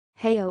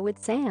Heyo,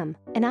 it's Sam,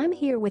 and I'm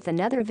here with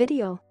another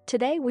video.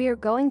 Today we're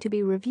going to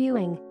be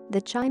reviewing the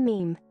Chime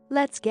meme.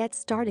 Let's get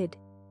started.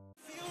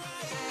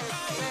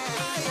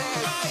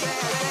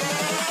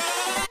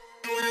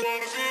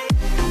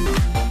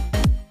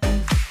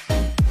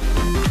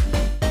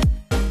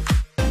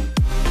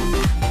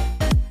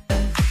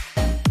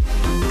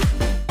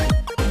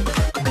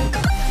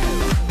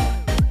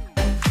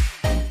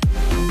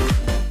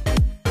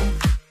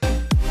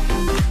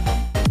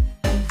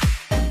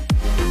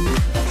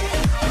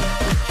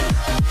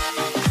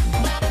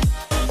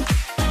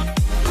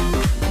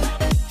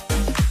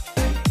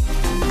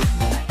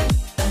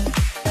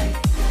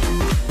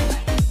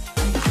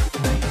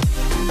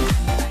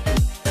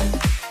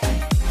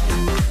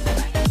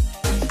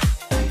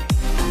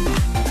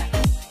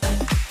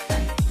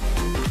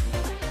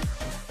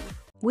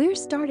 We're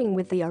starting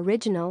with the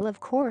original, of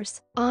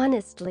course.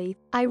 Honestly,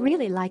 I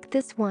really like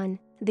this one.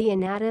 The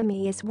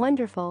anatomy is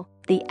wonderful,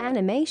 the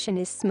animation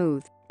is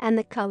smooth, and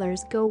the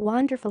colors go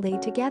wonderfully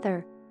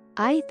together.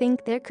 I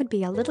think there could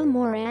be a little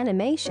more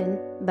animation,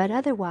 but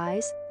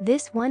otherwise,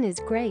 this one is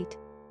great.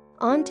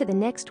 On to the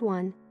next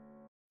one.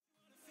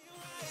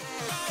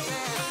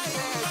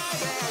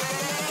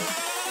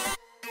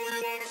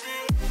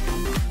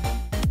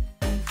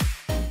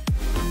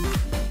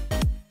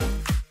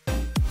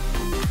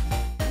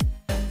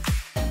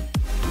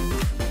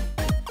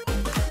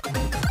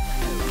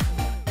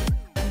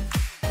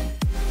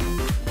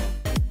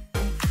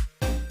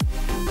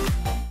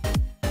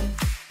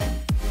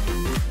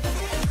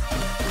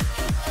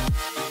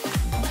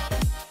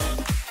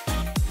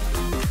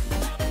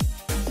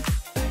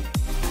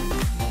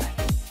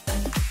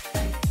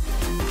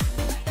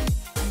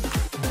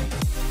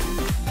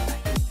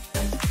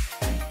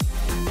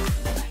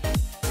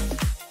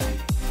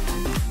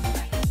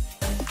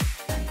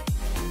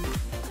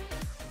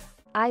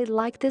 I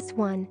like this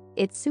one,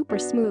 it's super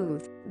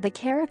smooth, the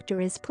character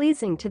is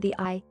pleasing to the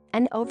eye,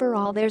 and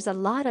overall there's a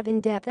lot of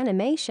in-depth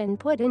animation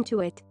put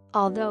into it,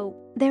 although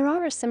there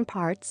are some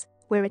parts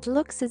where it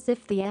looks as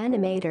if the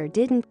animator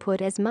didn't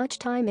put as much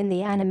time in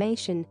the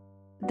animation.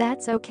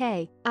 That's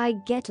okay, I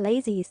get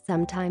lazy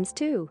sometimes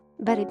too,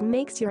 but it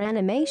makes your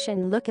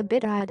animation look a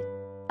bit odd.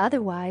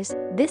 Otherwise,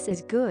 this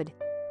is good.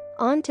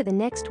 On to the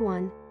next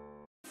one.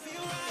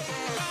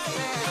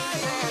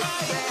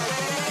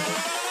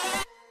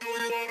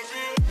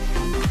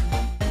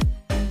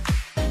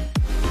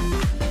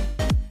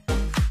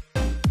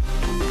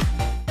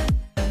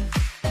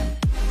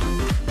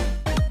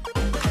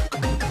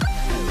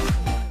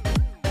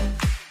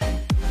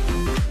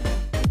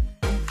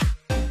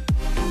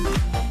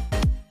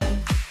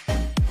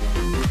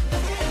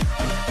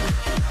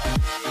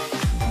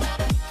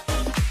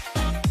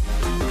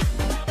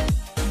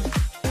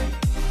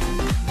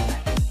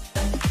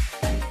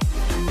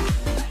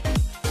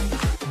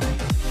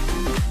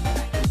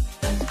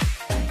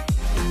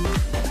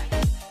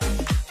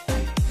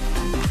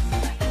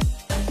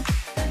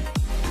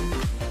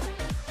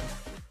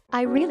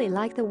 I really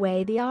like the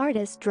way the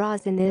artist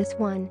draws in this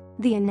one.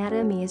 The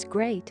anatomy is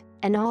great,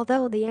 and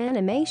although the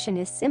animation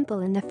is simple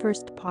in the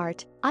first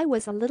part, I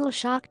was a little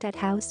shocked at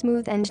how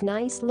smooth and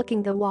nice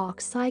looking the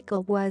walk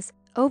cycle was.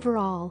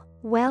 Overall,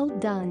 well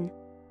done.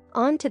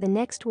 On to the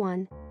next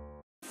one.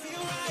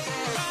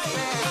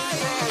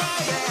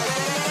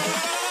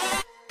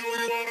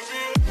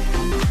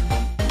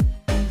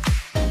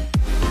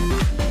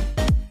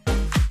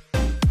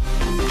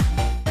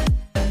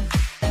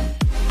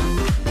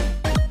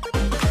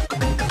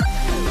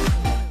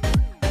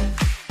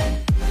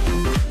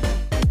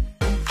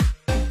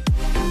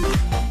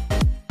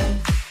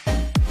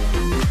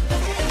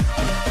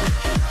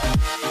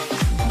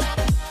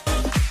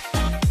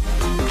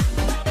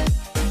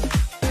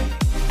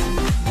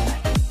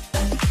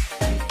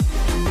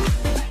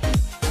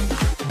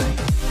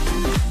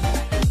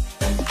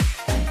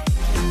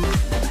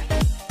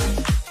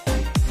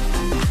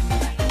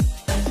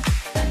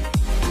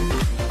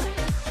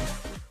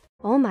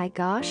 Oh my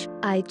gosh,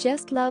 I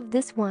just love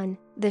this one.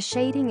 The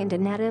shading and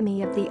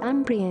anatomy of the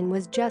Umbrian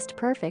was just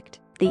perfect.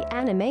 The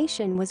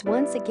animation was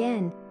once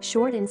again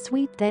short and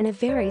sweet, then a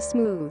very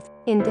smooth,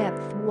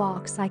 in-depth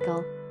walk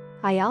cycle.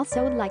 I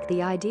also like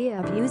the idea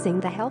of using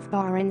the health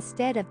bar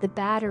instead of the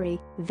battery.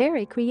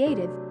 Very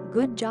creative,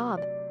 good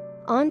job.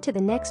 On to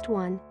the next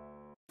one.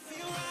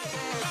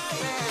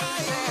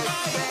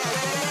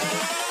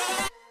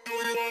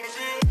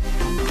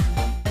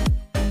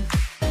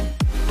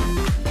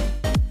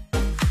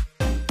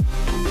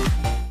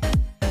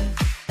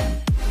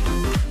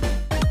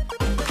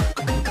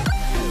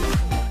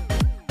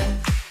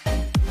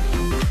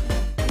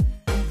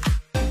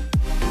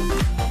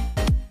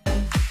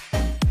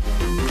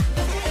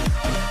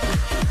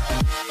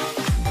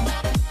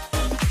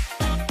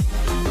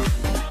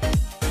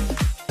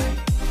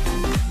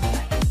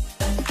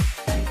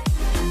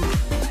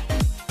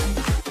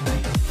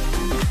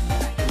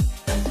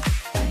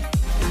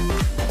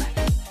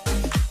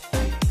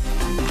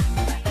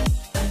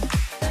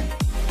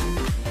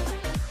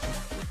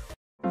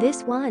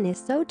 This one is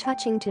so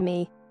touching to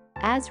me.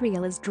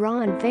 Asriel is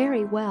drawn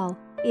very well.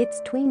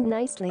 It's tweened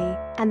nicely,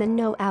 and the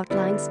no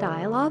outline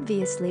style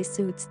obviously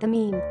suits the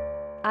meme.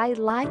 I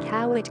like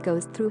how it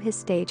goes through his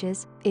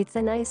stages, it's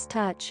a nice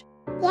touch.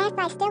 Yes,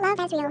 I still love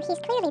Ezreal, he's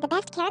clearly the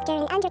best character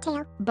in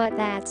Undertale. But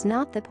that's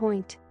not the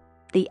point.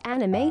 The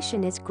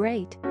animation is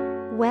great.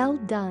 Well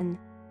done.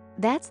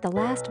 That's the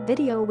last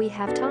video we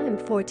have time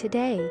for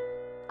today.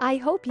 I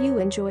hope you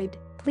enjoyed.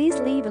 Please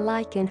leave a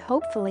like and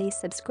hopefully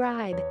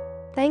subscribe.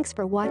 Thanks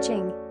for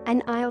watching,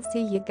 and I'll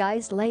see you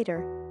guys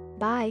later.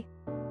 Bye.